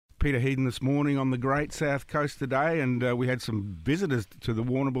Peter Heaton this morning on the Great South Coast today, and we had some visitors to the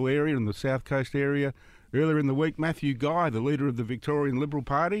Warrnambool area and the South Coast area earlier in the week. Matthew Guy, the leader of the Victorian Liberal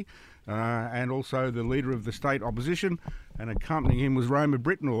Party, and also the leader of the state opposition, and accompanying him was Roma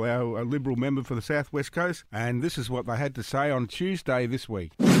Britnell, our Liberal member for the South West Coast, and this is what they had to say on Tuesday this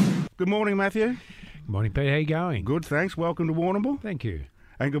week. Good morning, Matthew. Good morning, Peter. How you going? Good, thanks. Welcome to Warrnambool. Thank you.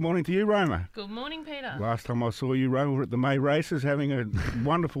 And good morning to you, Roma. Good morning, Peter. Last time I saw you, Roma, were at the May races having a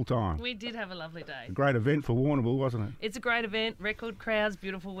wonderful time. We did have a lovely day. A great event for Warrnambool, wasn't it? It's a great event, record crowds,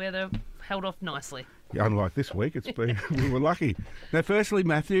 beautiful weather, held off nicely. Yeah, unlike this week, it's been we were lucky. Now, firstly,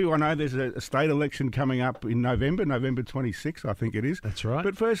 Matthew, I know there's a state election coming up in November 26th, I think it is. That's right.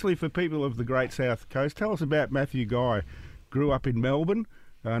 But firstly, for people of the Great South Coast, tell us about Matthew Guy. Grew up in Melbourne,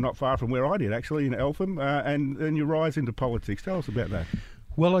 not far from where I did, actually, in Eltham, and your rise into politics. Tell us about that.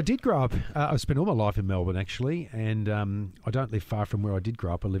 Well, I did grow up. I spent all my life in Melbourne, actually, and I don't live far from where I did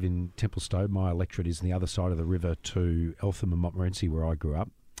grow up. I live in Templestowe. My electorate is on the other side of the river to Eltham and Montmorency, where I grew up.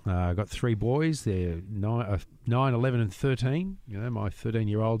 I got three boys. They're 9, 11 and 13. You know, my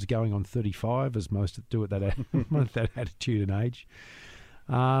 13-year-old's going on 35, as most do at that attitude and age.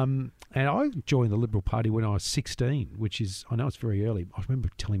 And I joined the Liberal Party when I was 16, which is, I know it's very early. I remember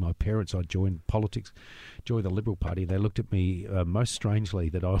telling my parents I'd joined politics, joined the Liberal Party. They looked at me most strangely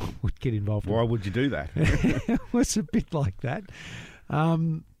that I would get involved. Why would you do that? It was a bit like that.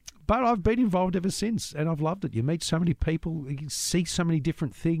 But I've been involved ever since, and I've loved it. You meet so many people, you see so many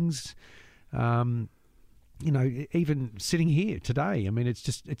different things. You know, even sitting here today, I mean,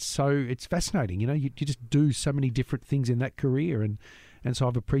 it's fascinating. You know, you just do so many different things in that career, and so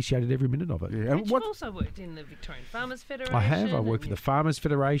I've appreciated every minute of it. Yeah. But you've also worked in the Victorian Farmers Federation. I have. I worked for the Farmers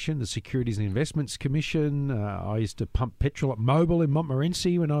Federation, the Securities and Investments Commission. I used to pump petrol at Mobil in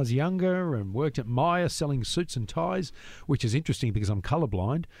Montmorency when I was younger, and worked at Myer selling suits and ties, which is interesting because I'm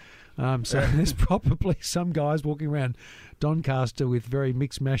colourblind. So there's probably some guys walking around Doncaster with very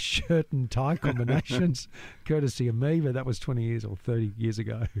mixed-mash shirt and tie combinations, courtesy of me, but that was 20 years or 30 years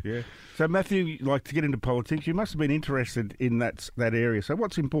ago. Yeah. So, Matthew, like to get into politics, you must have been interested in that area. So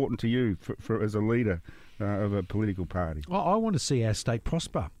what's important to you for as a leader of a political party? Well, I want to see our state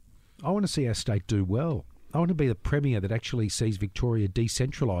prosper. I want to see our state do well. I want to be the premier that actually sees Victoria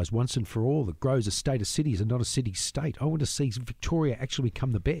decentralised once and for all, that grows a state of cities and not a city-state. I want to see Victoria actually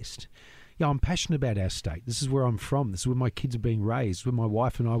become the best. Yeah, I'm passionate about our state. This is where I'm from. This is where my kids are being raised, where my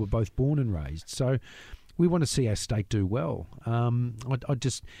wife and I were both born and raised. So we want to see our state do well. I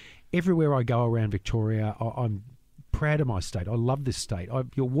just, everywhere I go around Victoria, I'm proud of my state. I love this state.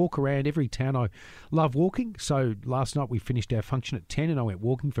 You'll walk around every town. I love walking. So last night we finished our function at 10 and I went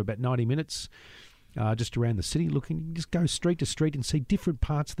walking for about 90 minutes. Just around the city looking. You can just go street to street and see different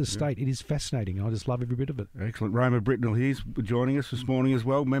parts of the state. It is fascinating. I just love every bit of it. Excellent. Roma Britnell here's joining us this morning as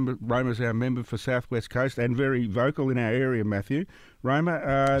well. Roma's our member for South West Coast and very vocal in our area, Matthew.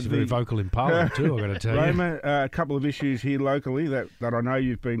 Roma... She's very vocal in Parliament too, I've got to tell you. Roma, a couple of issues here locally that I know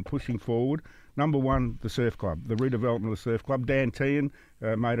you've been pushing forward. Number one, the Surf Club, the redevelopment of the Surf Club. Dan Tehan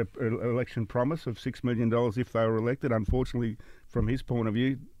made an election promise of $6 million if they were elected. Unfortunately, from his point of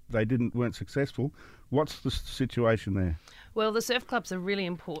view, they weren't successful. What's the situation there? Well, the surf club's a really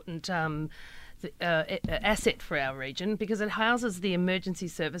important asset for our region because it houses the emergency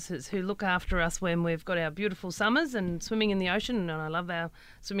services who look after us when we've got our beautiful summers and swimming in the ocean, and I love our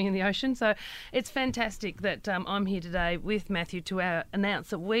swimming in the ocean. So it's fantastic that I'm here today with Matthew to announce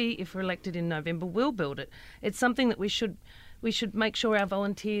that we, if we're elected in November, will build it. It's something that we should make sure our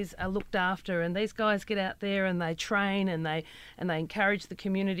volunteers are looked after, and these guys get out there and they train and they encourage the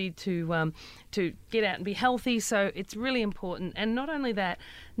community to get out and be healthy. So it's really important. And not only that,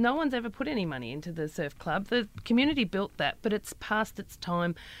 no one's ever put any money into the surf club. The community built that, but it's past its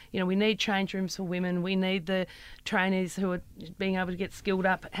time. You know, we need change rooms for women. We need the trainees who are being able to get skilled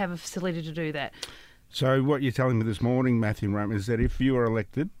up, have a facility to do that. So what you're telling me this morning, Matthew and Roma, is that if you are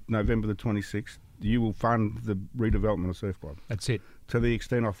elected November the 26th, you will fund the redevelopment of Surf Club. That's it. To the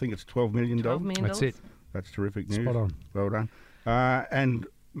extent, I think it's $12 million. $12 million. That's it. That's terrific news. Spot on. Well done. And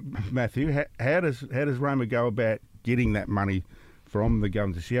Matthew, how does Roma go about getting that money from the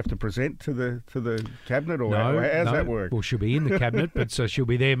government? Does she have to present to the cabinet, or how does that work? Well, she'll be in the cabinet, but so she'll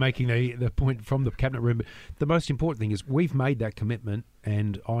be there making the point from the cabinet room. But the most important thing is we've made that commitment,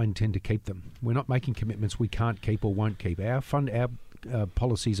 and I intend to keep them. We're not making commitments we can't keep or won't keep. Our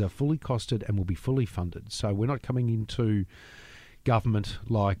policies are fully costed and will be fully funded. So we're not coming into government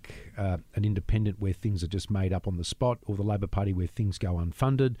like an independent where things are just made up on the spot, or the Labor Party where things go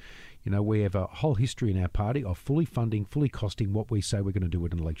unfunded. You know, we have a whole history in our party of fully funding, fully costing what we say we're going to do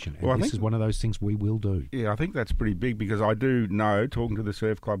at an election. And this is one of those things we will do. Yeah, I think that's pretty big, because I do know, talking to the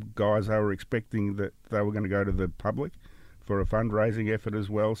Surf Club guys, they were expecting that they were going to go to the public for a fundraising effort as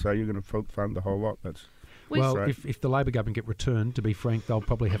well, so you're going to fund the whole lot. Well, if the Labor government get returned, to be frank, they'll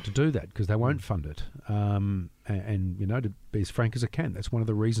probably have to do that because they won't fund it. And, you know, to be as frank as I can, that's one of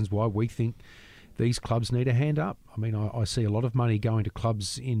the reasons why we think these clubs need a hand up. I mean, I see a lot of money going to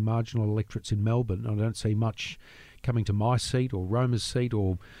clubs in marginal electorates in Melbourne. I don't see much coming to my seat or Roma's seat,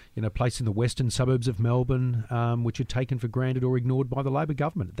 or, you know, place in the western suburbs of Melbourne, which are taken for granted or ignored by the Labor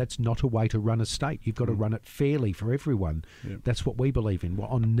government. That's not a way to run a state. You've got to run it fairly for everyone. Yep. That's what we believe in,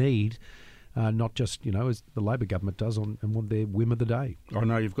 on need. Not just, you know, as the Labor government does on their whim of the day. I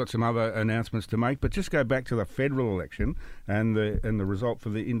know you've got some other announcements to make, but just go back to the federal election and the result for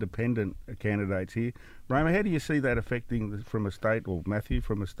the independent candidates here. Roma, how do you see that affecting from a state, or Matthew,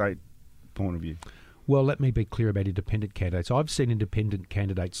 from a state point of view? Well, let me be clear about independent candidates. I've seen independent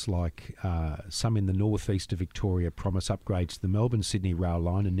candidates like some in the northeast of Victoria promise upgrades to the Melbourne-Sydney rail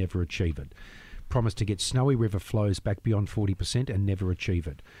line and never achieve it. Promise to get Snowy River flows back beyond 40% and never achieve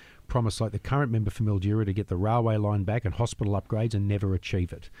it. Promise, like the current member for Mildura, to get the railway line back and hospital upgrades and never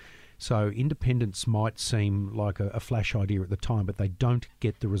achieve it. So independents might seem like a flash idea at the time, but they don't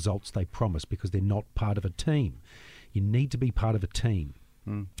get the results they promise because they're not part of a team. You need to be part of a team.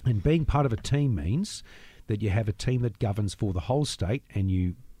 And being part of a team means that you have a team that governs for the whole state, and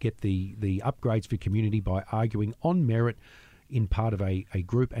you get the upgrades for community by arguing on merit in part of a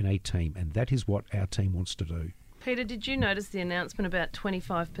group and a team. And that is what our team wants to do. Peter, did you notice the announcement about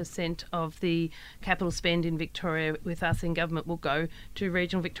 25% of the capital spend in Victoria with us in government will go to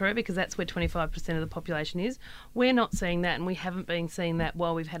regional Victoria, because that's where 25% of the population is? We're not seeing that, and we haven't been seeing that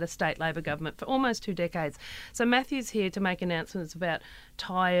while we've had a state Labor government for almost 2 decades. So Matthew's here to make announcements about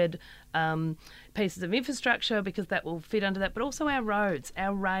tired pieces of infrastructure, because that will fit under that, but also our roads,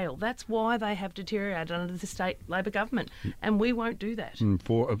 our rail. That's why they have deteriorated under the state Labor government, and we won't do that.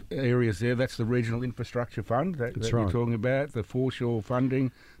 For areas there, that's the Regional Infrastructure Fund that right. You're talking about, the foreshore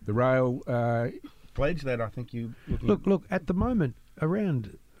funding, the rail pledge that I think you... Look, at the moment,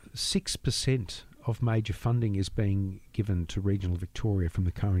 around 6% of major funding is being given to regional Victoria from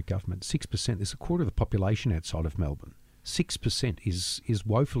the current government. 6%, there's a quarter of the population outside of Melbourne. 6% is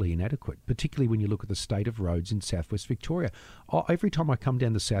woefully inadequate, particularly when you look at the state of roads in southwest Victoria. Every time I come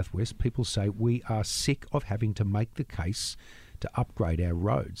down the southwest, people say we are sick of having to make the case to upgrade our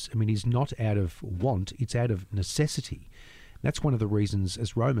roads. I mean, it's not out of want, it's out of necessity. That's one of the reasons,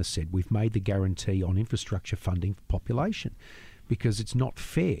 as Roma said, we've made the guarantee on infrastructure funding for population, because it's not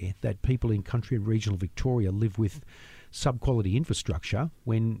fair that people in country and regional Victoria live with sub-quality infrastructure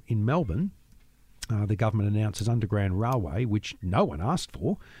when in Melbourne the government announces underground railway, which no one asked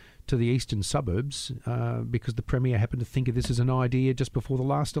for, to the eastern suburbs because the Premier happened to think of this as an idea just before the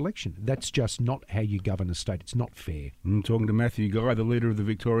last election. That's just not how you govern a state. It's not fair. I'm talking to Matthew Guy, the leader of the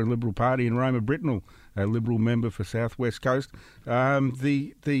Victorian Liberal Party, and Roma Britnell, a Liberal member for South West Coast.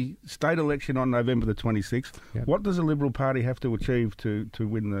 The state election on November the 26th, yep. What does the Liberal Party have to achieve to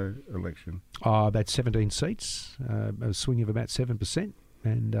win the election? About 17 seats, a swing of about 7%.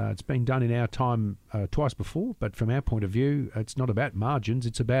 And it's been done in our time twice before, but from our point of view, it's not about margins,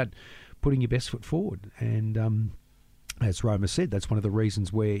 it's about putting your best foot forward. And as Roma said, that's one of the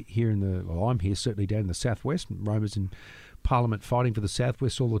reasons we're here I'm here certainly down in the southwest. Roma's in Parliament fighting for the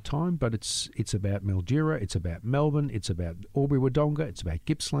southwest all the time, but it's about Mildura, it's about Melbourne, it's about Albury-Wodonga, it's about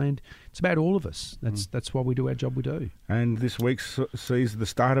Gippsland, it's about all of us. That's why we do our job we do. And this week sees the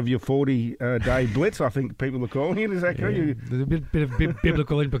start of your 40-day blitz, I think people are calling it. Is that correct? Yeah, there's a bit of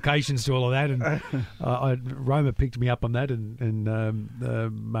biblical implications to all of that, and Roma picked me up on that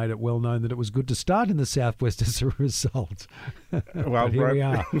and made it well known that it was good to start in the southwest as a result. Well, here we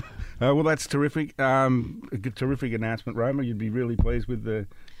are. Well, that's terrific. A terrific announcement, Roma. You'd be really pleased with the...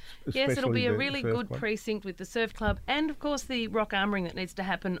 Yes, it'll be a really good precinct with the Surf Club and, of course, the rock armouring that needs to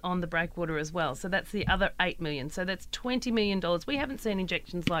happen on the breakwater as well. So that's the other $8 million. So that's $20 million. We haven't seen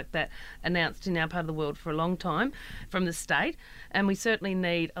injections like that announced in our part of the world for a long time from the state, and we certainly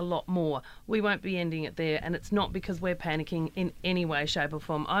need a lot more. We won't be ending it there, and it's not because we're panicking in any way, shape or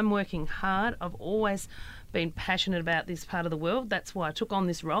form. I'm working hard. I've always been passionate about this part of the world. That's why I took on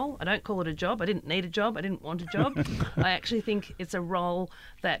this role. I don't call it a job. I didn't need a job. I didn't want a job. I actually think it's a role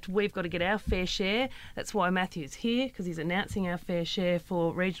that we've got to get our fair share. That's why Matthew's here, because he's announcing our fair share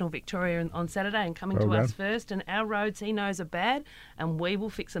for regional Victoria on Saturday and coming to us first. And our roads, he knows, are bad, and we will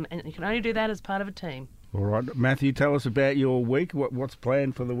fix them. And you can only do that as part of a team. All right, Matthew, tell us about your week. What's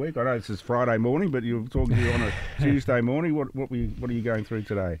planned for the week? I know this is Friday morning, but you're talking to you on a Tuesday morning. What are you going through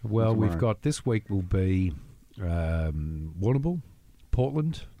today? Well, we've got this week will be Warrnambool,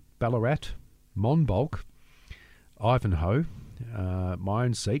 Portland, Ballarat, Monbulk, Ivanhoe, my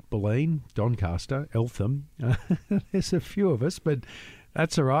own seat, Bulleen, Doncaster, Eltham. There's a few of us, but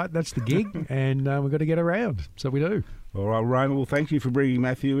that's all right. That's the gig, and we've got to get around. So we do. All right, Roma, well, thank you for bringing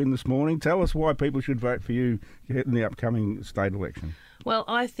Matthew in this morning. Tell us why people should vote for you in the upcoming state election. Well,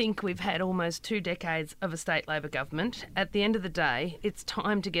 I think we've had almost 2 decades of a state Labor government. At the end of the day, it's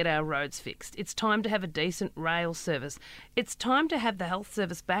time to get our roads fixed. It's time to have a decent rail service. It's time to have the health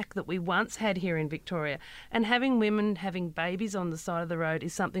service back that we once had here in Victoria. And having women having babies on the side of the road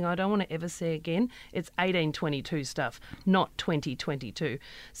is something I don't want to ever see again. It's 1822 stuff, not 2022.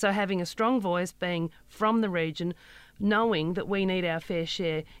 So having a strong voice, being from the region, knowing that we need our fair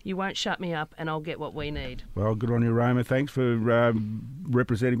share, you won't shut me up and I'll get what we need. Well, good on you, Roma. Thanks for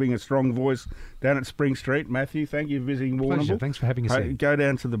representing, being a strong voice down at Spring Street. Matthew, thank you for visiting Warrnambool. Pleasure. Thanks for having us in. Go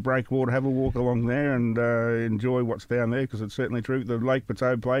down to the breakwater, have a walk along there and enjoy what's down there, because it's certainly true. The Lake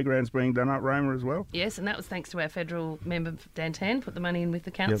Patobe Playground's being done up, Roma, as well. Yes, and that was thanks to our federal member, Dan Tan, put the money in with the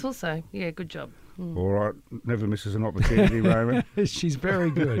council. Yep. So, yeah, good job. All right, never misses an opportunity, Roma. She's very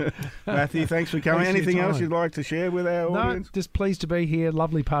good. Matthew, thanks for coming. Thanks Anything else you'd like to share with our audience? No, just pleased to be here.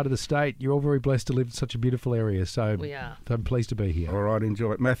 Lovely part of the state. You're all very blessed to live in such a beautiful area. So we are. So I'm pleased to be here. All right,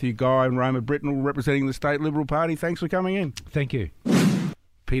 enjoy it. Matthew Guy and Roma Britnell representing the State Liberal Party. Thanks for coming in. Thank you.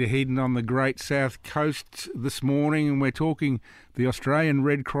 Peter Heaton on the Great South Coast this morning, and we're talking the Australian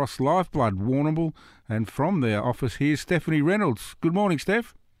Red Cross Lifeblood, Warrnambool, and from their office here's Stephanie Reynolds. Good morning,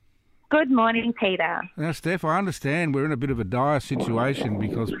 Steph. Good morning, Peter. Now, Steph, I understand we're in a bit of a dire situation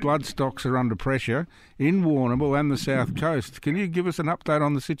because blood stocks are under pressure in Warrnambool and the South Coast. Can you give us an update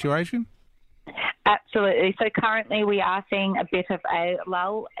on the situation? Absolutely. So currently we are seeing a bit of a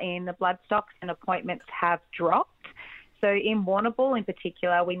lull in the blood stocks and appointments have dropped. So in Warrnambool in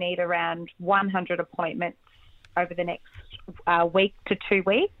particular, we need around 100 appointments over the next week to 2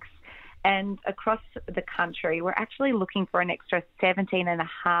 weeks. And across the country, we're actually looking for an extra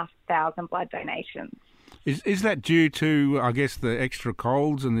 17,500 blood donations. Is that due to, I guess, the extra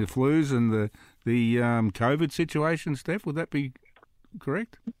colds and the flus and the COVID situation, Steph? Would that be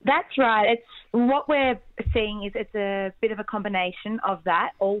correct? That's right. It's what we're seeing is it's a bit of a combination of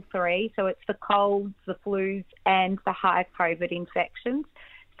that, all three. So it's the colds, the flus, and the high COVID infections.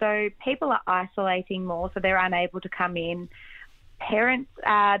 So people are isolating more, so they're unable to come in. Parents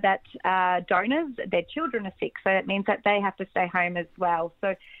that are donors, their children are sick, so it means that they have to stay home as well.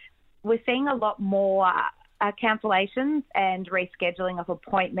 So we're seeing a lot more cancellations and rescheduling of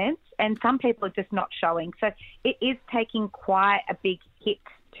appointments, and some people are just not showing. So it is taking quite a big hit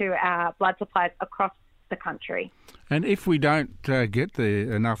to our blood supplies across the country. And if we don't get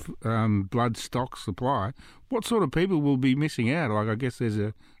enough blood stock supply, what sort of people will be missing out? Like, I guess there's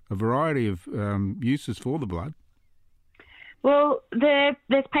a variety of uses for the blood. Well, there's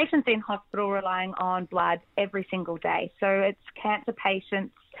patients in hospital relying on blood every single day. So it's cancer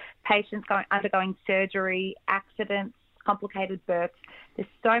patients undergoing surgery, accidents, complicated births. There's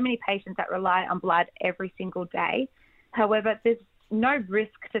so many patients that rely on blood every single day. However, there's no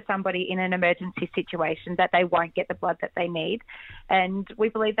risk to somebody in an emergency situation that they won't get the blood that they need. And we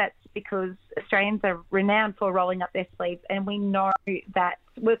believe that's because Australians are renowned for rolling up their sleeves, and we know that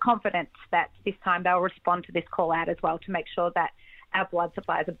we're confident that this time they'll respond to this call out as well to make sure that our blood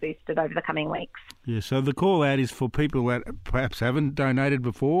supplies are boosted over the coming weeks. Yeah, so the call out is for people that perhaps haven't donated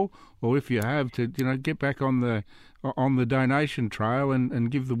before, or if you have, to get back on the donation trail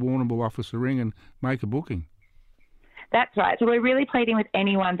and give the Warrnambool office a ring and make a booking. That's right. So we're really pleading with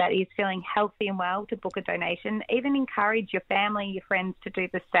anyone that is feeling healthy and well to book a donation. Even encourage your family, your friends to do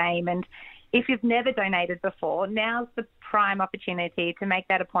the same. And if you've never donated before, now's the prime opportunity to make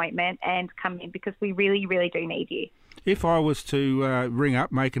that appointment and come in, because we really, really do need you. If I was to ring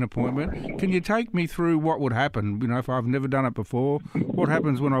up, make an appointment, can you take me through what would happen? If I've never done it before, what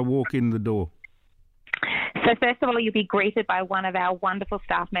happens when I walk in the door? So first of all, you'll be greeted by one of our wonderful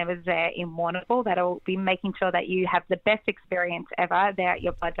staff members there in Warrnambool that will be making sure that you have the best experience ever there at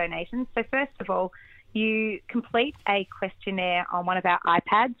your blood donations. So first of all, you complete a questionnaire on one of our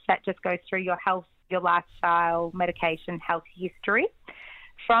iPads that just goes through your health, your lifestyle, medication, health history.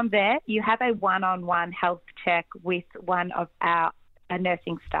 From there, you have a one-on-one health check with one of our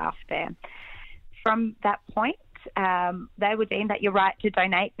nursing staff there. From that point, they would deem that you're right to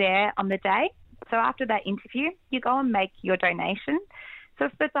donate there on the day. So after that interview, you go and make your donation. So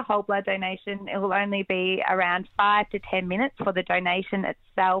if it's a whole blood donation, it will only be around 5 to 10 minutes for the donation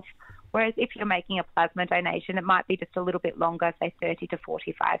itself, Whereas if you're making a plasma donation, it might be just a little bit longer, say 30 to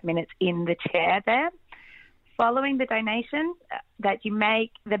 45 minutes in the chair there. Following the donation, that you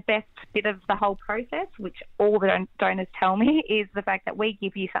make the best bit of the whole process, which all the donors tell me, is the fact that we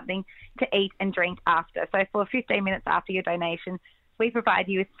give you something to eat and drink after. So for 15 minutes after your donation, we provide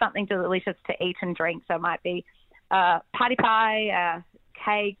you with something delicious to eat and drink. So it might be party pie,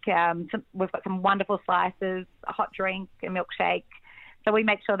 cake, we've got some wonderful slices, a hot drink, a milkshake. So we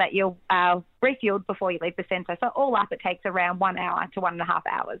make sure that you're refueled before you leave the centre. So all up, it takes around 1 hour to 1.5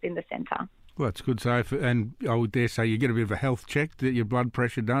 hours in the centre. Well, it's good. So, and I would dare say you get a bit of a health check, get your blood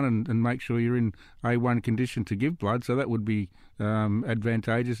pressure done, and make sure you're in A1 condition to give blood. So that would be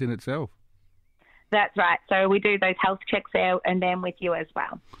advantageous in itself. That's right. So we do those health checks out and then with you as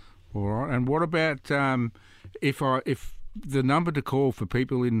well. All right. And what about if the number to call for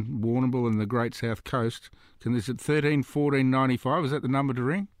people in Warrnambool and the Great South Coast, is it 13 14 95? Is that the number to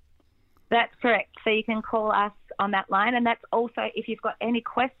ring? That's correct. So you can call us on that line, and that's also if you've got any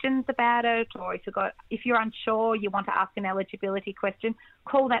questions about it, or if you're unsure, you want to ask an eligibility question,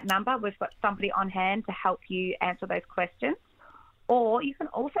 call that number. We've got somebody on hand to help you answer those questions. Or you can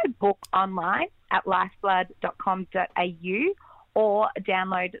also book online at lifeblood.com.au or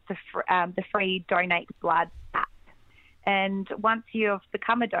download the free Donate Blood app. And once you've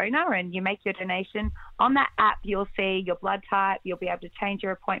become a donor and you make your donation, on that app you'll see your blood type, you'll be able to change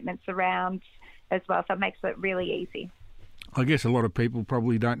your appointments around as well, so it makes it really easy. I guess a lot of people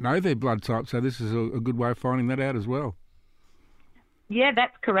probably don't know their blood type, so this is a good way of finding that out as well. Yeah,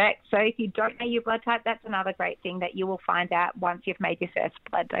 that's correct. So if you don't know your blood type, that's another great thing that you will find out once you've made your first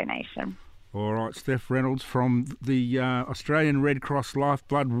blood donation. All right, Steph Reynolds from the Australian Red Cross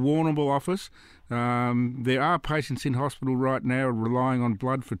Lifeblood Warrnambool office. There are patients in hospital right now relying on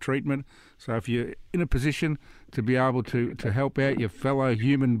blood for treatment. So if you're in a position to be able to help out your fellow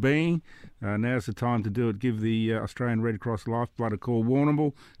human being, now's the time to do it. Give the Australian Red Cross Lifeblood a call.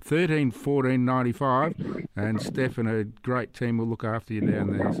 Warrnambool, 13 14 95. And Steph and her great team will look after you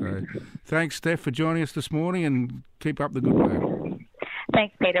down there. So thanks, Steph, for joining us this morning, and keep up the good work.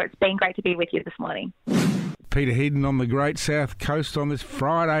 Thanks, Peter. It's been great to be with you this morning. Peter Headon on the Great South Coast on this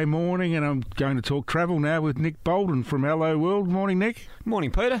Friday morning, and I'm going to talk travel now with Nick Bolden from Hello World. Morning, Nick. Morning,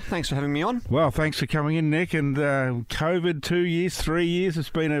 Peter. Thanks for having me on. Well, thanks for coming in, Nick. And COVID, 2 years, 3 years, it's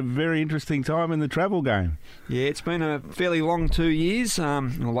been a very interesting time in the travel game. Yeah, it's been a fairly long 2 years.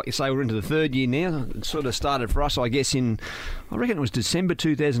 Like you say, we're into the third year now. It sort of started for us, I guess, I reckon it was December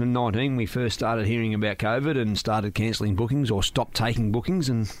 2019 we first started hearing about COVID and started cancelling bookings or stopped taking bookings,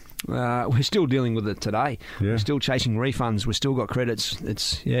 and we're still dealing with it today. Yeah. We're still chasing refunds. We've still got credits.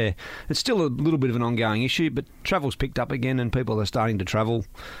 It's still a little bit of an ongoing issue, but travel's picked up again and people are starting to travel.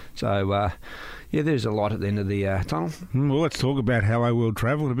 So, there's a light at the end of the tunnel. Well, let's talk about Hello World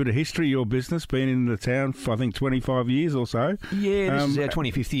Travel and a bit of history. Your business, been in the town for, I think, 25 years or so. Yeah, this is our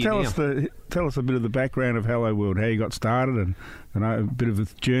 25th year now. Tell us a bit of the background of Hello World, how you got started, and a bit of a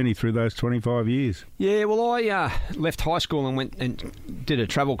journey through those 25 years. Yeah, well, I left high school and went and did a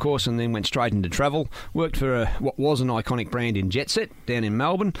travel course and then went straight into travel. Worked for what was an iconic brand in Jet Set down in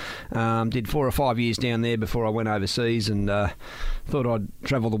Melbourne. Did 4 or 5 years down there before I went overseas, and thought I'd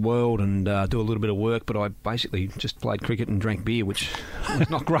travel the world and do a little bit of work, but I basically just played cricket and drank beer, which was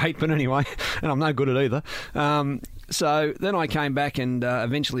not great, but anyway, and I'm no good at either. So then I came back and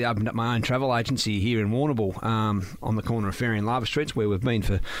eventually opened up my own travel agency here in Warrnambool on the corner of Ferry and Lava Streets, where we've been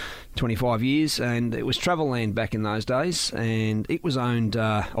for 25 years, and it was Travelland back in those days, and it was owned,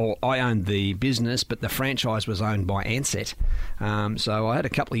 or I owned the business, but the franchise was owned by Ansett. So I had a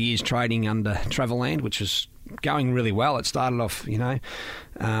couple of years trading under Travelland, which was going really well. It started off,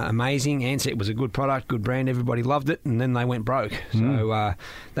 amazing. Ansett was a good product, good brand. Everybody loved it, and then they went broke. So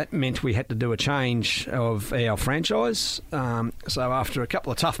that meant we had to do a change of our franchise. So after a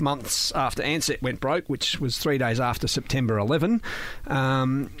couple of tough months after Ansett went broke, which was 3 days after September 11,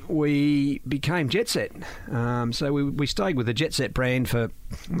 we became Jet Set. So we stayed with the Jet Set brand for,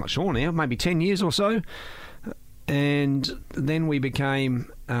 I'm not sure now, maybe 10 years or so. And then we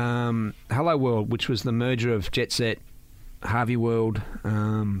became Hello World, which was the merger of Jet Set, Harvey World,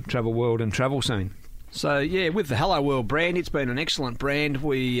 Travel World and Travel Scene. So, yeah, with the Hello World brand, it's been an excellent brand.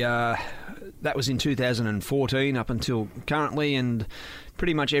 That was in 2014 up until currently, and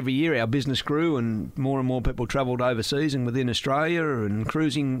pretty much every year our business grew and more people travelled overseas and within Australia, and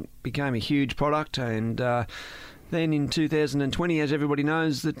cruising became a huge product. And then in 2020, as everybody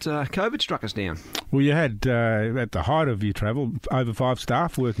knows, that COVID struck us down. Well, you had, at the height of your travel, over 5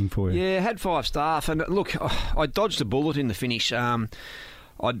 staff working for you. Yeah, I had 5 staff. And look, I dodged a bullet in the finish. I'd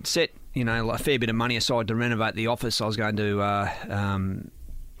set, a fair bit of money aside to renovate the office. I was going to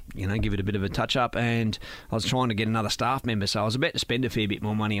give it a bit of a touch-up, and I was trying to get another staff member, so I was about to spend a fair bit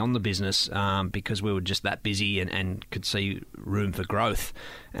more money on the business because we were just that busy and could see room for growth.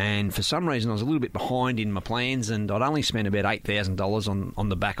 And for some reason, I was a little bit behind in my plans, and I'd only spent about $8,000 on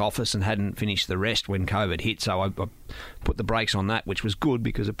the back office and hadn't finished the rest when COVID hit, so I put the brakes on that, which was good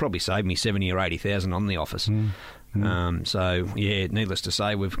because it probably saved me $70,000 or $80,000 on the office. So, needless to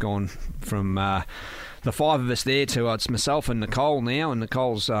say, we've gone from the five of us there to it's myself and Nicole now. And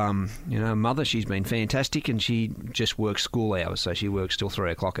Nicole's, mother, she's been fantastic, and she just works school hours, so she works till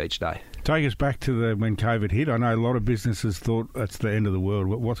 3 o'clock each day. Take us back to when COVID hit. I know a lot of businesses thought that's the end of the world.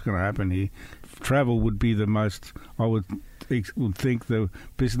 What's going to happen here? Travel would be the most, I would think, the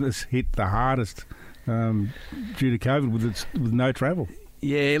business hit the hardest due to COVID with no travel.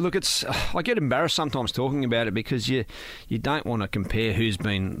 Yeah, look, I get embarrassed sometimes talking about it because you don't want to compare who's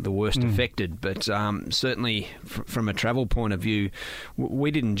been the worst affected, but certainly from a travel point of view, we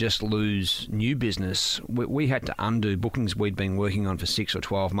didn't just lose new business. We had to undo bookings we'd been working on for 6 or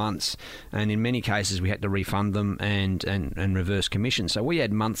 12 months, and in many cases we had to refund them and reverse commission. So we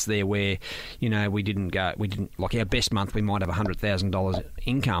had months there where, we didn't like our best month we might have $100,000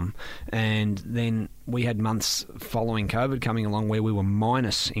 income, and then we had months following COVID coming along where we were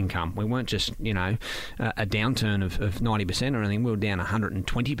minus income. We weren't just, a downturn of 90% or anything. We were down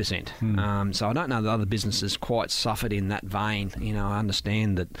 120%. So I don't know that other businesses quite suffered in that vein. I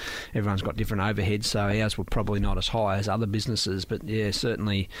understand that everyone's got different overheads, so ours were probably not as high as other businesses. But, yeah,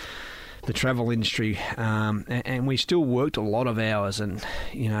 certainly the travel industry, and we still worked a lot of hours. And,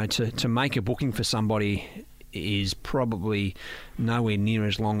 to make a booking for somebody is probably nowhere near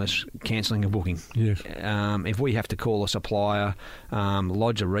as long as cancelling a booking. Yes. If we have to call a supplier,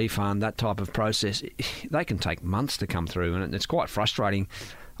 lodge a refund, that type of process, they can take months to come through, and it's quite frustrating.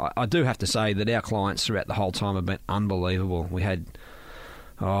 I do have to say that our clients throughout the whole time have been unbelievable. We had,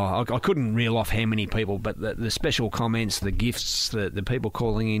 I couldn't reel off how many people, but the special comments, the gifts, the people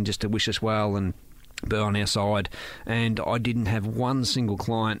calling in just to wish us well and be on our side, and I didn't have one single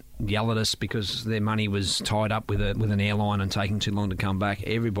client yell at us because their money was tied up with an airline and taking too long to come back.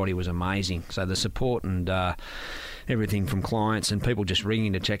 Everybody was amazing. So the support and everything from clients and people just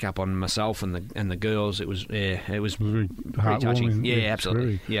ringing to check up on myself and the girls, it was very touching. Yeah,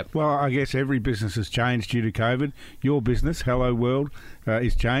 absolutely. Yep. Well, I guess every business has changed due to COVID. Your business, Hello World,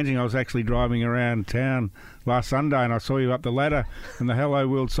 is changing. I was actually driving around town last Sunday and I saw you up the ladder and the Hello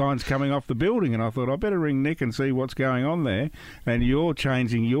World sign's coming off the building, and I thought I better ring Nick and see what's going on there. And you're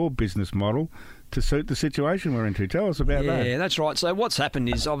changing your business model to suit the situation we're into. Tell us about that. Yeah, that's right. So what's happened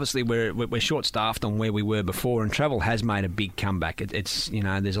is obviously we're short-staffed on where we were before, and travel has made a big comeback. It's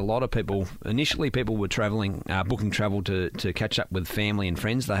there's a lot of people. Initially, people were travelling, booking travel to catch up with family and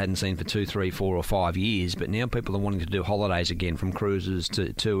friends they hadn't seen for 2, 3, 4 or 5 years. But now people are wanting to do holidays again, from cruises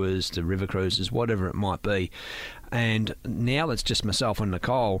to tours to river cruises, whatever it might be. And now it's just myself and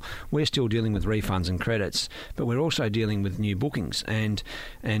Nicole. We're still dealing with refunds and credits, but we're also dealing with new bookings and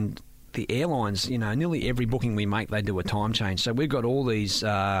the airlines, nearly every booking we make, they do a time change. So we've got all these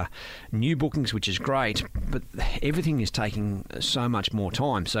new bookings, which is great, but everything is taking so much more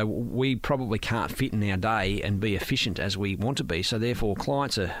time. So we probably can't fit in our day and be efficient as we want to be. So therefore,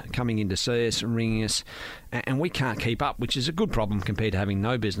 clients are coming in to see us, ringing us, and we can't keep up, which is a good problem compared to having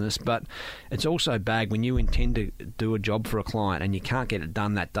no business. But it's also bad when you intend to do a job for a client and you can't get it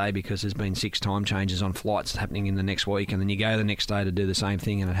done that day because there's been 6 time changes on flights happening in the next week, and then you go the next day to do the same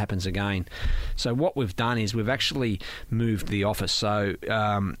thing and it happens again. So what we've done is we've actually moved the office. So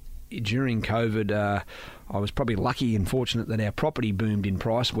during COVID, I was probably lucky and fortunate that our property boomed in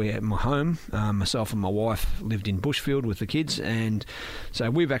price. We're at my home. Myself and my wife lived in Bushfield with the kids, and so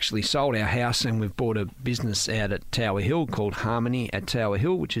we've actually sold our house and we've bought a business out at Tower Hill called Harmony at Tower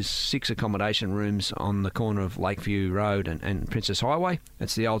Hill, which is 6 accommodation rooms on the corner of Lakeview Road and Princess Highway.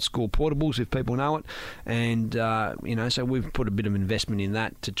 It's the old school portables, if people know it. And, so we've put a bit of investment in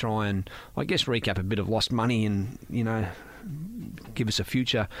that to try and, I guess, recap a bit of lost money and, give us a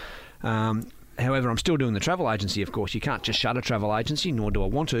future. However, I'm still doing the travel agency, of course. You can't just shut a travel agency, nor do I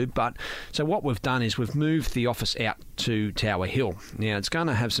want to. But so what we've done is we've moved the office out to Tower Hill. Now, it's going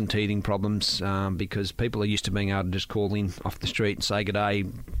to have some teething problems because people are used to being able to just call in off the street and say good day,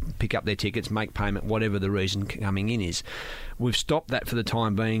 pick up their tickets, make payment, whatever the reason coming in is. We've stopped that for the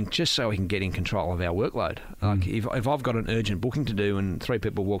time being just so we can get in control of our workload. Like if I've got an urgent booking to do and 3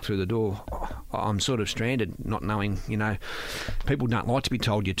 people walk through the door, I'm sort of stranded, not knowing, people don't like to be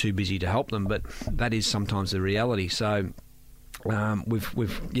told you're too busy to help them, but that is sometimes the reality. So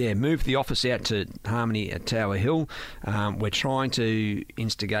We've moved the office out to Harmony at Tower Hill. We're trying to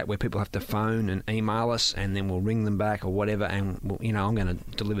instigate where people have to phone and email us, and then we'll ring them back or whatever. And I'm going to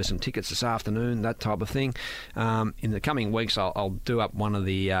deliver some tickets this afternoon, that type of thing. In the coming weeks, I'll do up one of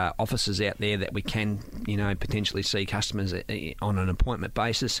the offices out there that we can, potentially see customers on an appointment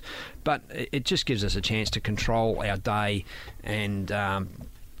basis. But it just gives us a chance to control our day and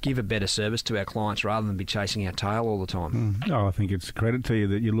give a better service to our clients rather than be chasing our tail all the time. Oh, I think it's a credit to you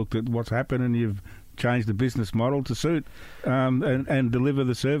that you looked at what's happened and you've changed the business model to suit and deliver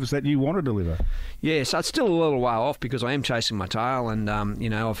the service that you want to deliver. Yeah, so it's still a little way off because I am chasing my tail, and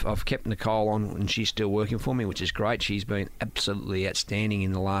I've kept Nicole on, and she's still working for me, which is great. She's been absolutely outstanding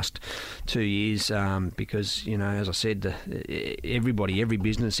in the last 2 years because, as I said, everybody, every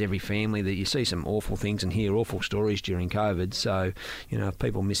business, every family, that you see some awful things and hear awful stories during COVID. So,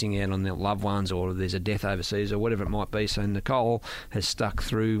 people missing out on their loved ones, or there's a death overseas or whatever it might be. So Nicole has stuck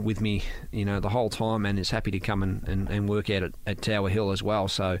through with me, the whole time, and is happy to come and work out at Tower Hill as well.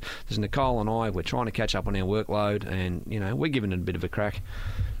 So there's Nicole and I. We're trying to catch up on our workload, and we're giving it a bit of a crack.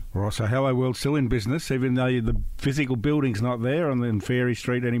 Right, so Hello World's still in business, even though the physical building's not there on Fairy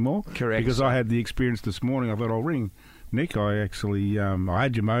Street anymore. Correct. Because I had the experience this morning. I thought I'll ring Nick. I actually I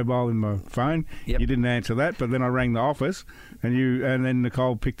had your mobile in my phone. Yep. You didn't answer that, but then I rang the office, and then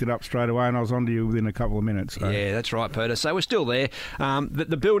Nicole picked it up straight away, and I was on to you within a couple of minutes. So. Yeah, that's right, Peter. So we're still there.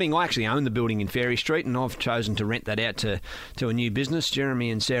 The building, I actually own the building in Fairy Street, and I've chosen to rent that out to a new business.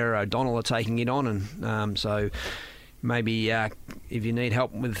 Jeremy and Sarah O'Donnell are taking it on, and so maybe if you need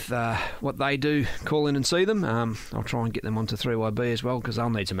help with what they do, call in and see them. I'll try and get them onto 3YB as well, because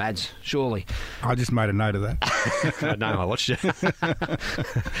they'll need some ads, surely. I just made a note of that. No, I watched you.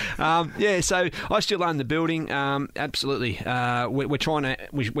 So I still own the building. Absolutely.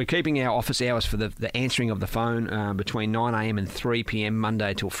 We're keeping our office hours for the answering of the phone between 9 a.m. and 3 p.m.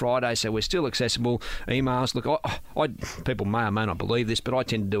 Monday till Friday, so we're still accessible. Emails. Look, people may or may not believe this, but I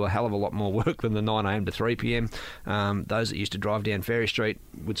tend to do a hell of a lot more work than the 9 a.m. to 3 p.m. Those that used to drive down Fairy Street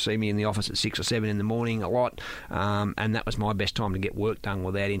would see me in the office at 6 or 7 in the morning a lot, and that was my best time to get work done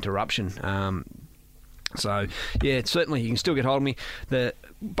without interruption. So, certainly you can still get hold of me.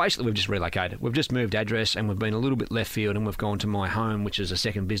 Basically, we've just relocated. We've just moved address, and we've been a little bit left field, and we've gone to my home, which is a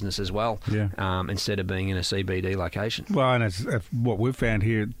second business as well, instead of being in a CBD location. Well, and what we've found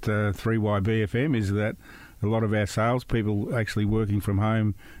here at 3YBFM is that a lot of our salespeople actually working from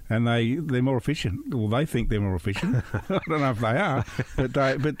home, and they're more efficient. Well, they think they're more efficient. I don't know if they are,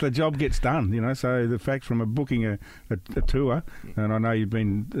 but the job gets done. So the fact from booking a tour, and I know you've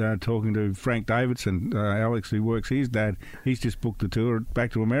been talking to Frank Davidson, Alex, who works his dad. He's just booked a tour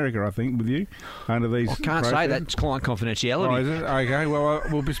back to America, I think, with you under these. I can't say that. It's client confidentiality. Oh, is it? Okay. Well,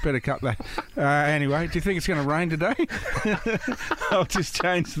 we'll just better cut that. Anyway, do you think it's going to rain today? I'll just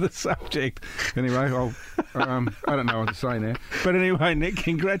change the subject. Anyway, I don't know what to say now. But anyway, Nick,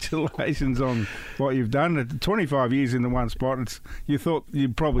 congratulations on what you've done. 25 years in the one spot. You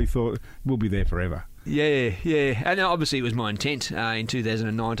probably thought we'll be there forever. Yeah. And obviously it was my intent. In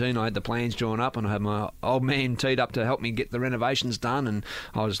 2019, I had the plans drawn up, and I had my old man teed up to help me get the renovations done, and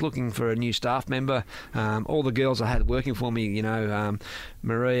I was looking for a new staff member. All the girls I had working for me,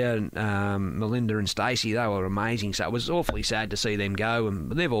 Maria, Melinda and Stacey, they were amazing. So it was awfully sad to see them go,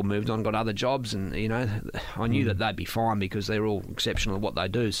 and they've all moved on, got other jobs, and, I knew that they'd be fine because they're all exceptional at what they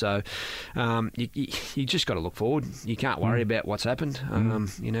do. So you just got to look forward. You can't worry about what's happened.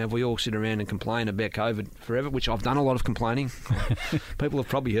 If we all sit around and complain about COVID forever, which I've done a lot of complaining. People have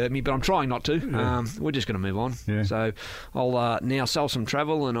probably heard me, but I'm trying not to. We're just going to move on. Yeah. So I'll now sell some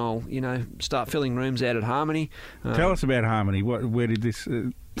travel, and I'll start filling rooms out at Harmony. Tell us about Harmony. Where did this?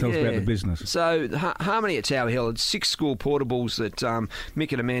 Tell us about the business. So Harmony at Tower Hill, it's 6 school portables that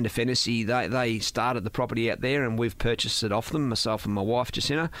Mick and Amanda Fennessy, they started the property out there, and we've purchased it off them, myself and my wife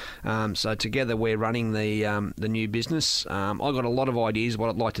Jacinta. So together we're running the new business. I've got a lot of ideas what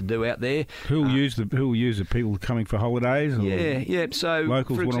I'd like to do out there. Who will use it? People coming for holidays? Or yeah. So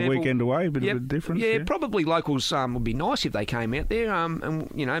locals for example, want a weekend away, a bit of a difference. Yeah, probably locals would be nice if they came out there.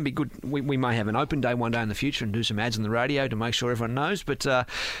 And it'd be good. We may have an open day one day in the future and do some ads on the radio to make sure everyone knows. But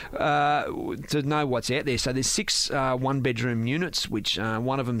to know what's out there. So there's 6 one-bedroom units, which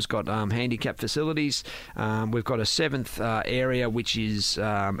one of them's got handicap facilities. We've got a 7th area, which is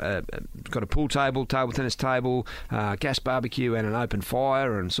got a pool table tennis table, gas barbecue, and an open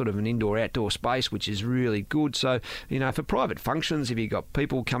fire, and sort of an indoor-outdoor space, which is really good. So, for private functions, if you've got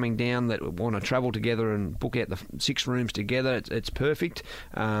people coming down that want to travel together and book out the 6 rooms together, it's perfect.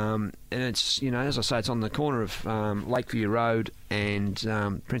 And it's, as I say, it's on the corner of Lakeview Road and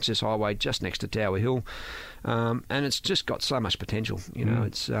Princess Highway, just next to Tower Hill. And it's just got so much potential,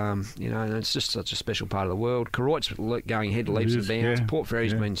 It's and it's just such a special part of the world. Koroit's going ahead leaps and bounds. Port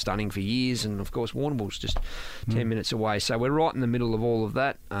Fairy's been stunning for years, and of course Warrnambool's just 10 minutes away. So we're right in the middle of all of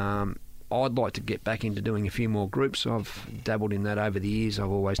that. I'd like to get back into doing a few more groups. I've dabbled in that over the years.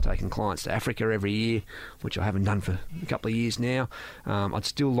 I've always taken clients to Africa every year, which I haven't done for a couple of years now. I'd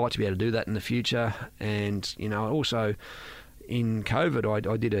still like to be able to do that in the future. And, also in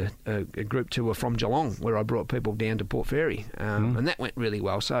COVID, I did a group tour from Geelong where I brought people down to Port Fairy, and that went really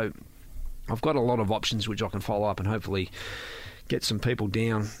well. So I've got a lot of options which I can follow up and hopefully get some people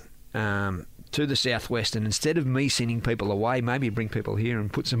down to the southwest, and instead of me sending people away, maybe bring people here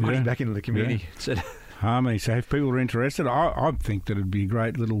and put some money back into the community. Yeah. Harmony. So if people are interested, I think that it'd be a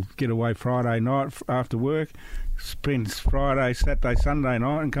great little getaway Friday night after work. Spend Friday, Saturday, Sunday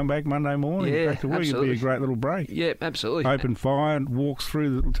night, and come back Monday morning. Back to work. It'd be a great little break. Yeah, absolutely. Open fire and walks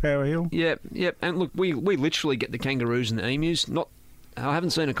through the Tower Hill. Yeah. And look, we literally get the kangaroos and the emus. I haven't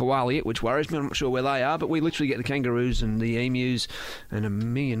seen a koala yet, which worries me. I'm not sure where they are, but we literally get the kangaroos and the emus and a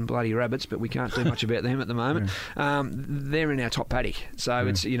million bloody rabbits, but we can't do much about them at the moment. They're in our top paddock. So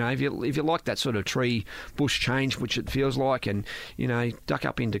it's, if you like that sort of tree bush change, which it feels like, and, duck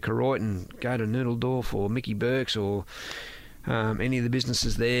up into Koroit and go to Noodledorf or Mickey Burke's or any of the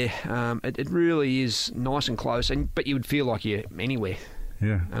businesses there. It really is nice and close, but you would feel like you're anywhere.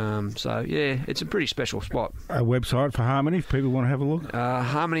 Yeah. It's a pretty special spot. A website for Harmony if people want to have a look?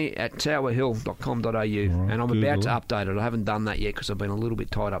 Harmony at towerhill.com.au. Right, and I'm about to update it. I haven't done that yet because I've been a little bit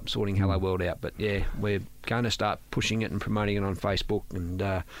tied up sorting Hello World out. But we're going to start pushing it and promoting it on Facebook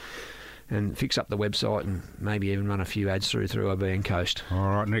and fix up the website and maybe even run a few ads through Obean Coast. All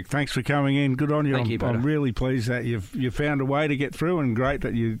right, Nick. Thanks for coming in. Good on you. Thank you, Peter. I'm really pleased that you've found a way to get through, and great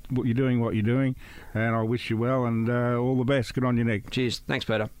that you're doing what you're doing. And I wish you well and all the best. Good on you, Nick. Cheers. Thanks,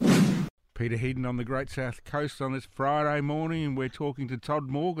 Peter. Peter Headon on the Great South Coast on this Friday morning, and we're talking to Todd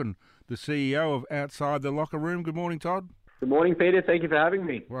Morgan, the CEO of Outside the Locker Room. Good morning, Todd. Good morning, Peter. Thank you for having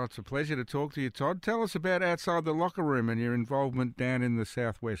me. Well, it's a pleasure to talk to you, Todd. Tell us about Outside the Locker Room and your involvement down in the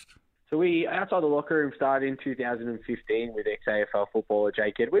southwest. So Outside the Locker Room started in 2015 with ex-AFL footballer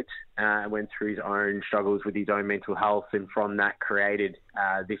Jake Edwards, and went through his own struggles with his own mental health, and from that created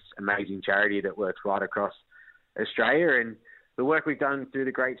this amazing charity that works right across Australia. And the work we've done through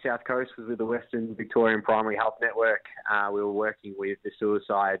the Great South Coast was with the Western Victorian Primary Health Network. We were working with the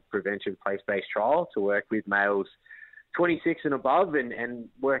Suicide Prevention Place-Based Trial to work with males 26 and above and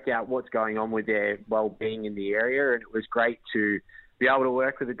work out what's going on with their well-being in the area. And it was great to be able to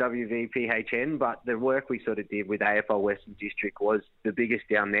work with the WVPHN, but the work we sort of did with AFL Western District was the biggest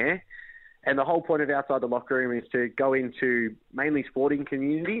down there. And the whole point of Outside the Locker Room is to go into mainly sporting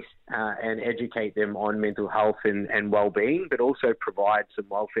communities and educate them on mental health and well-being, but also provide some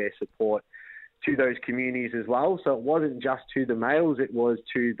welfare support to those communities as well. So it wasn't just to the males, it was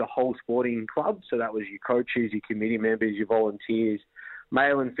to the whole sporting club. So that was your coaches, your committee members, your volunteers,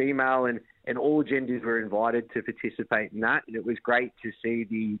 male and female, and all genders were invited to participate in that. And it was great to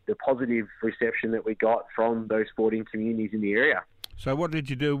see the positive reception that we got from those sporting communities in the area. So what did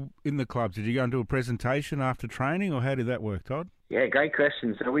you do in the clubs? Did you go and do a presentation after training, or how did that work, Todd? Yeah, great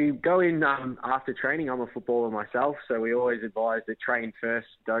question. So we go in after training. I'm a footballer myself, so we always advise that train first,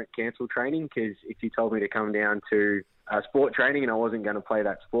 don't cancel training, because if you told me to come down to sport training and I wasn't going to play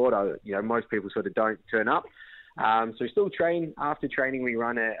that sport, most people sort of don't turn up. So still train. After training, we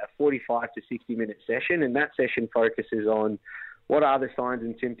run a 45 to 60-minute session, and that session focuses on what are the signs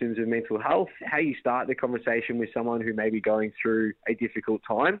and symptoms of mental health, how you start the conversation with someone who may be going through a difficult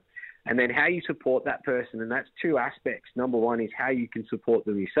time, and then how you support that person. And that's two aspects. Number one is how you can support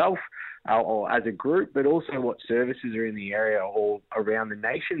them yourself or as a group, but also what services are in the area or around the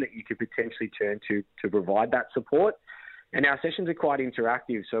nation that you could potentially turn to provide that support. And our sessions are quite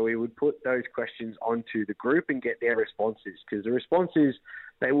interactive, so we would put those questions onto the group and get their responses, because the responses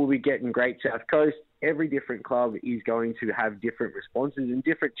they will be getting Great South Coast. Every different club is going to have different responses and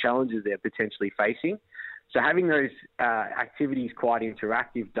different challenges they're potentially facing. So having those activities quite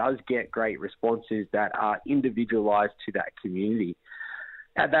interactive does get great responses that are individualised to that community.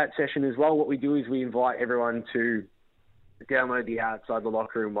 At that session as well, what we do is we invite everyone to download the Outside the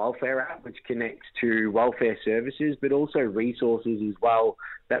Locker Room welfare app, which connects to welfare services, but also resources as well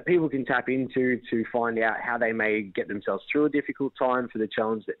that people can tap into to find out how they may get themselves through a difficult time for the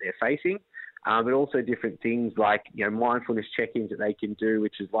challenge that they're facing. But also different things like mindfulness check-ins that they can do,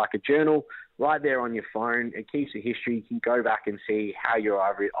 which is like a journal right there on your phone. It keeps a history. You can go back and see how you're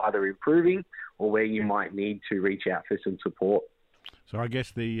either improving or where you might need to reach out for some support. So I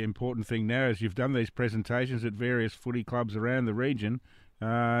guess the important thing now is you've done these presentations at various footy clubs around the region.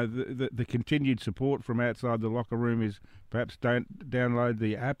 the continued support from outside the locker room is perhaps don't download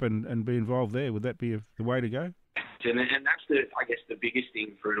the app and be involved there. Would that be the way to go? And that's I guess the biggest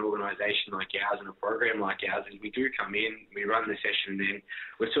thing for an organisation like ours and a program like ours is we do come in, we run the session, and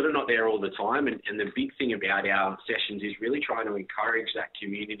we're sort of not there all the time. And the big thing about our sessions is really trying to encourage that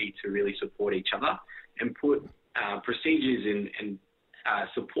community to really support each other and put procedures and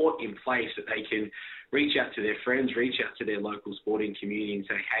support in place that they can reach out to their friends, reach out to their local sporting community and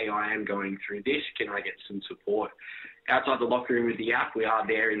say, hey, I am going through this. Can I get some support? Outside the locker room with the app, we are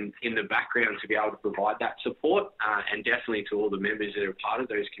there in the background to be able to provide that support, and definitely to all the members that are part of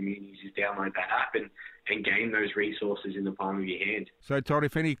those communities is download that app and gain those resources in the palm of your hand. So, Todd,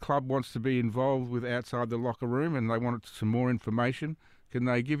 if any club wants to be involved with outside the locker room and they want some more information, can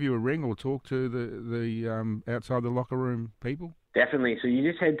they give you a ring or talk to the outside the locker room people? Definitely. So you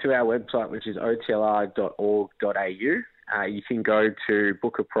just head to our website, which is otlr.org.au. You can go to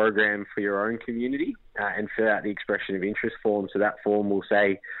book a program for your own community and fill out the expression of interest form. So that form will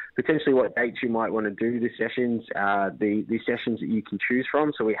say potentially what dates you might want to do the sessions, the sessions that you can choose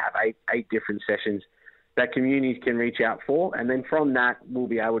from. So we have eight different sessions that communities can reach out for. And then from that, we'll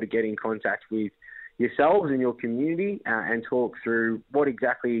be able to get in contact with yourselves and your community and talk through what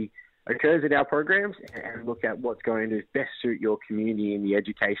exactly occurs at our programs and look at what's going to best suit your community and the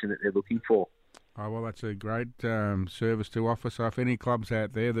education that they're looking for. Oh, well, that's a great service to offer. So if any clubs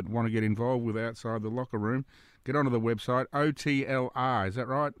out there that want to get involved with outside the locker room, get onto the website, OTLR. Is that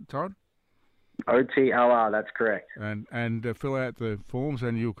right, Todd? OTLR, that's correct. And fill out the forms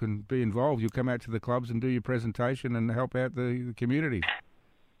and you can be involved. You'll come out to the clubs and do your presentation and help out the community.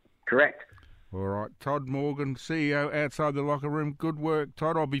 Correct. All right. Todd Morgan, CEO, Outside the Locker Room. Good work,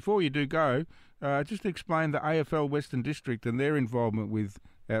 Todd. Oh, before you do go, just explain the AFL Western District and their involvement with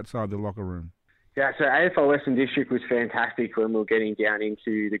Outside the Locker Room. Yeah, so AFL Western District was fantastic when we were getting down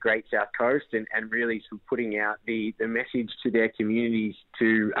into the Great South Coast and really sort of putting out the message to their communities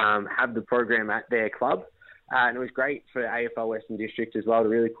to have the program at their club. And it was great for AFL Western District as well to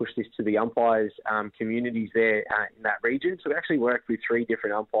really push this to the umpires communities there in that region. So we actually worked with 3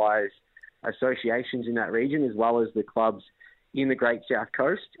 different umpires associations in that region as well as the clubs in the Great South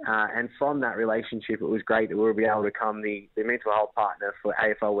Coast. And from that relationship, it was great that we were able to become the mental health partner for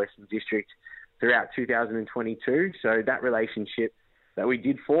AFL Western District throughout 2022. So that relationship that we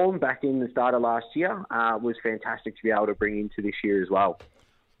did form back in the start of last year was fantastic to be able to bring into this year as well.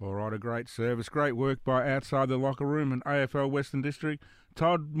 All right, a great service. Great work by Outside the Locker Room and AFL Western District.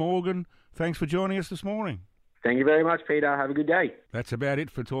 Todd Morgan, thanks for joining us this morning. Thank you very much, Peter. Have a good day. That's about it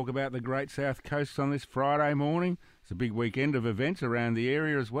for Talk About the Great South Coast on this Friday morning. It's a big weekend of events around the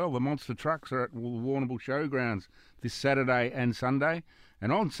area as well. The monster trucks are at the Warrnambool Showgrounds this Saturday and Sunday.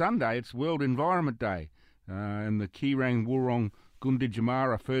 And on Sunday, it's World Environment Day. And the Kirang Wurrong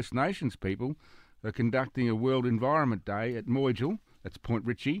Gunditjmara First Nations people are conducting a World Environment Day at Moyjul, that's Point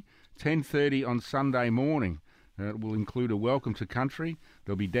Ritchie, 10:30 on Sunday morning. It will include a welcome to country.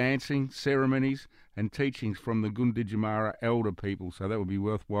 There'll be dancing, ceremonies and teachings from the Gunditjmara elder people. So that would be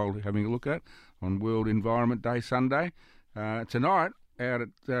worthwhile having a look at on World Environment Day Sunday. Tonight, out at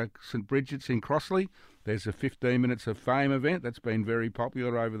St Bridget's in Crossley, there's a 15 Minutes of Fame event that's been very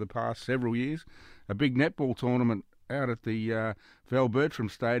popular over the past several years. A big netball tournament out at the Val Bertram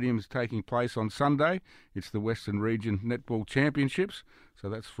Stadium is taking place on Sunday. It's the Western Region Netball Championships, so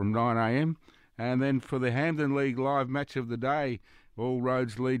that's from 9 a.m. And then for the Hampden League live match of the day, all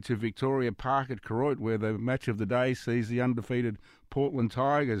roads lead to Victoria Park at Koroit, where the match of the day sees the undefeated Portland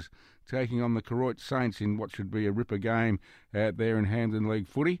Tigers taking on the Koroit Saints in what should be a ripper game out there in Hampden League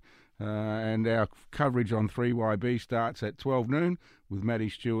footy. And our coverage on 3YB starts at 12 noon with Matty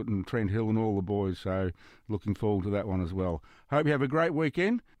Stewart and Trent Hill and all the boys, so looking forward to that one as well. Hope you have a great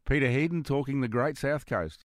weekend. Peter Heaton talking the Great South Coast.